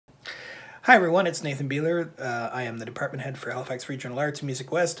Hi everyone, it's Nathan Beeler. I am the department head for Halifax Regional Arts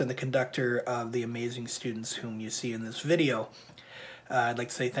Music West and the conductor of the amazing students whom you see in this video. I'd like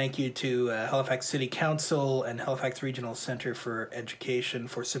to say thank you to Halifax City Council and Halifax Regional Centre for Education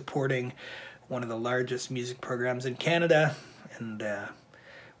for supporting one of the largest music programs in Canada, and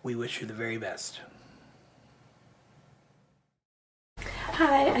we wish you the very best.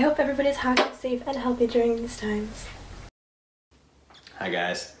 Hi, I hope everybody's happy, safe, and healthy during these times. Hi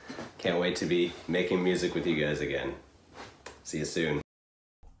guys, can't wait to be making music with you guys again. See you soon.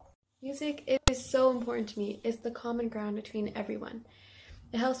 Music is so important to me. It's the common ground between everyone.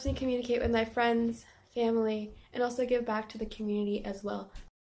 It helps me communicate with my friends, family, and also give back to the community as well.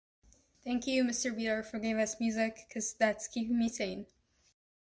 Thank you, Mr. Beeler, for giving us music, because that's keeping me sane.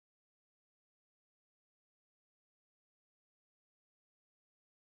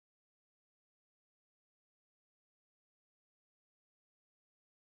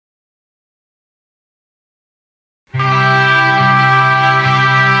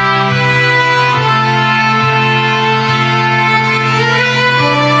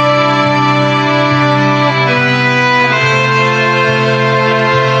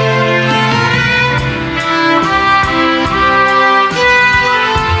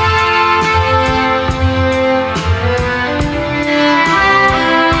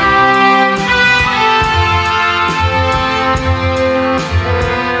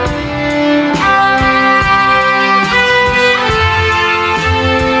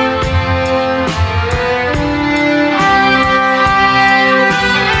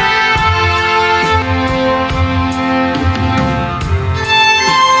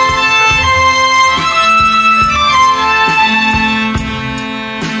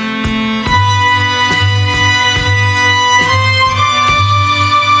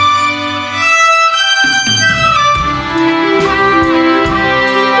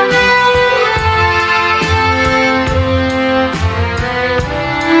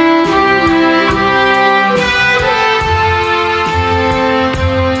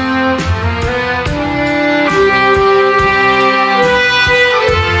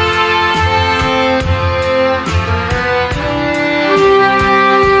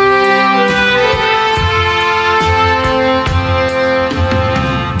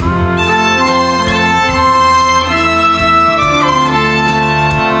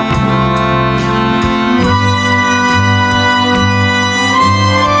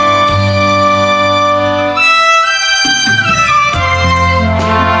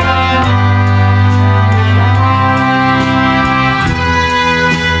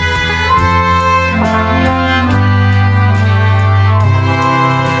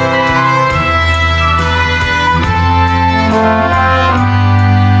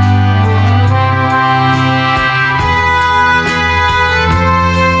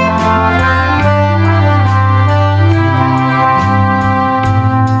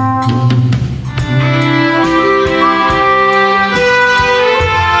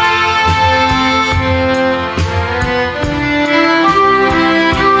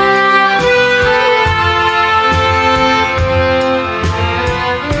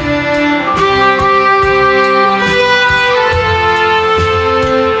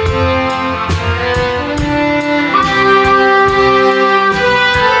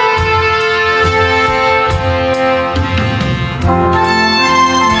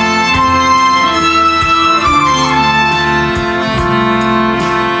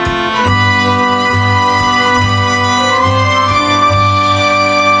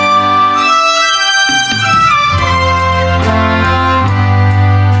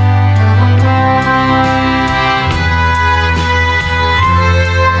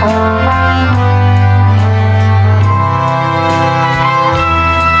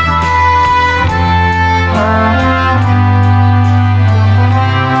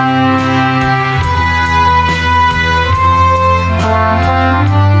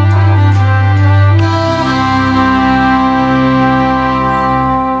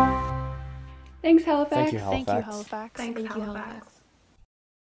 Thanks, Halifax. Thank you, Halifax. Thank you, Halifax. Thanks, Thank you, Halifax. Halifax.